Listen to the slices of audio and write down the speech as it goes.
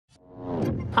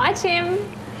Hi, Tim.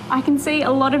 I can see a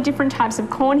lot of different types of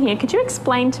corn here. Could you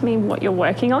explain to me what you're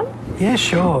working on? Yeah,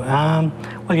 sure.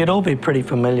 Well, you'd all be pretty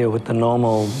familiar with the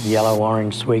normal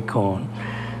yellow-orange sweet corn.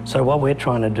 So what we're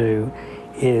trying to do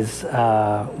is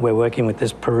we're working with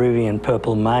this Peruvian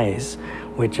purple maize,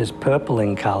 which is purple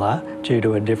in colour due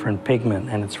to a different pigment,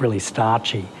 and it's really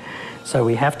starchy. So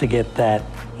we have to get that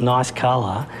nice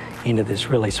colour into this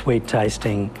really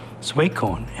sweet-tasting sweet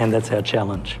corn, and that's our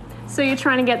challenge. So you're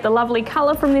trying to get the lovely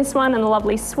colour from this one and the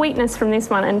lovely sweetness from this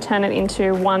one and turn it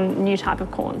into one new type of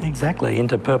corn. Exactly,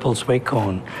 into purple sweet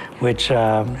corn, which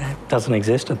doesn't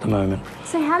exist at the moment.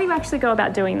 So how do you actually go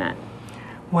about doing that?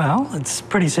 Well, it's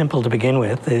pretty simple to begin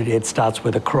with. It starts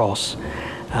with a cross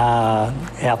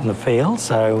out in the field.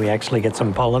 So we actually get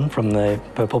some pollen from the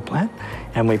purple plant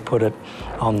and we put it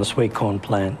on the sweet corn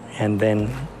plant, and then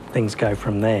things go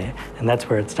from there. And that's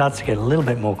where it starts to get a little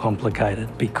bit more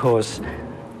complicated, because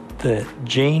the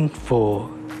gene for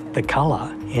the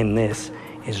colour in this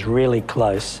is really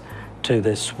close to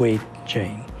the sweet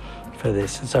gene for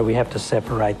this. And so we have to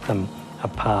separate them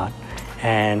apart,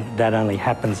 and that only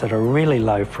happens at a really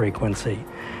low frequency.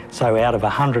 So out of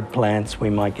 100 plants,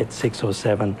 we might get 6 or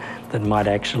 7 that might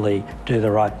actually do the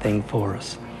right thing for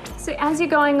us. So as you're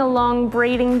going along,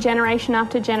 breeding generation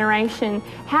after generation,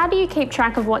 how do you keep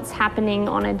track of what's happening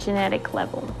on a genetic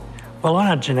level? Well,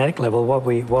 on a genetic level, what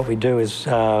we do is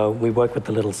we work with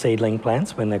the little seedling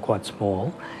plants when they're quite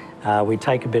small. We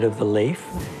take a bit of the leaf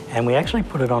and we actually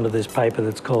put it onto this paper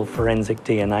that's called forensic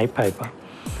DNA paper.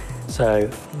 So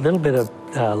a little bit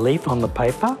of leaf on the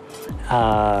paper,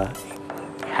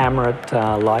 hammer it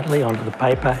lightly onto the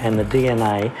paper, and the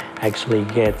DNA actually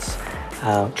gets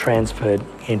transferred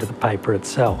into the paper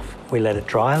itself. We let it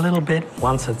dry a little bit.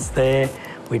 Once it's there,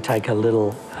 we take a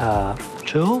little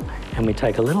tool and we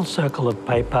take a little circle of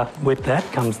paper. With that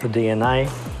comes the DNA,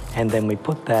 and then we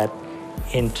put that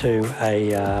into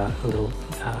a little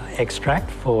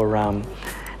extract for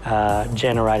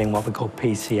generating what we call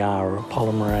PCR, or a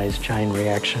polymerase chain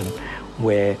reaction,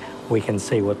 where we can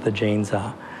see what the genes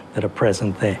are that are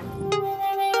present there.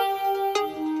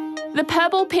 The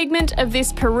purple pigment of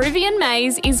this Peruvian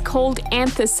maize is called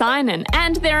anthocyanin,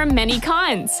 and there are many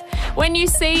kinds. When you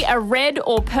see a red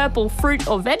or purple fruit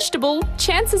or vegetable,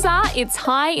 chances are it's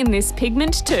high in this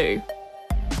pigment too.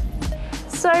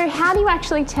 So how do you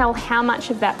actually tell how much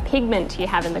of that pigment you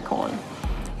have in the corn?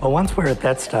 Well, once we're at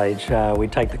that stage, we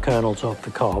take the kernels off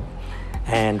the cob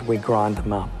and we grind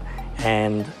them up,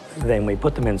 and then we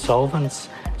put them in solvents.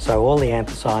 So all the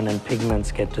anthocyanin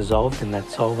pigments get dissolved in that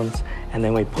solvents, and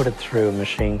then we put it through a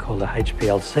machine called a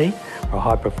HPLC, or a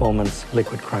high performance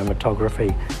liquid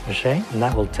chromatography machine, and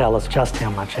that will tell us just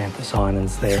how much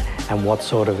anthocyanins there and what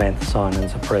sort of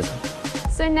anthocyanins are present.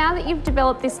 So now that you've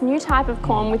developed this new type of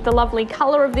corn with the lovely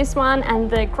colour of this one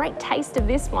and the great taste of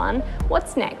this one,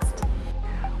 what's next?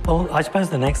 Well, I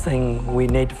suppose the next thing we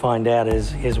need to find out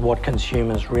is what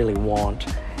consumers really want.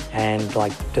 And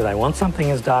like, do they want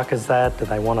something as dark as that? Do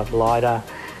they want it lighter?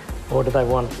 Or do they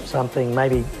want something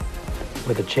maybe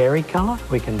with a cherry colour?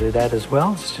 We can do that as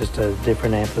well. It's just a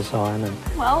different anthocyanin.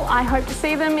 Well, I hope to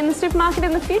see them in the supermarket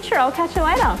in the future. I'll catch you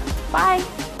later. Bye.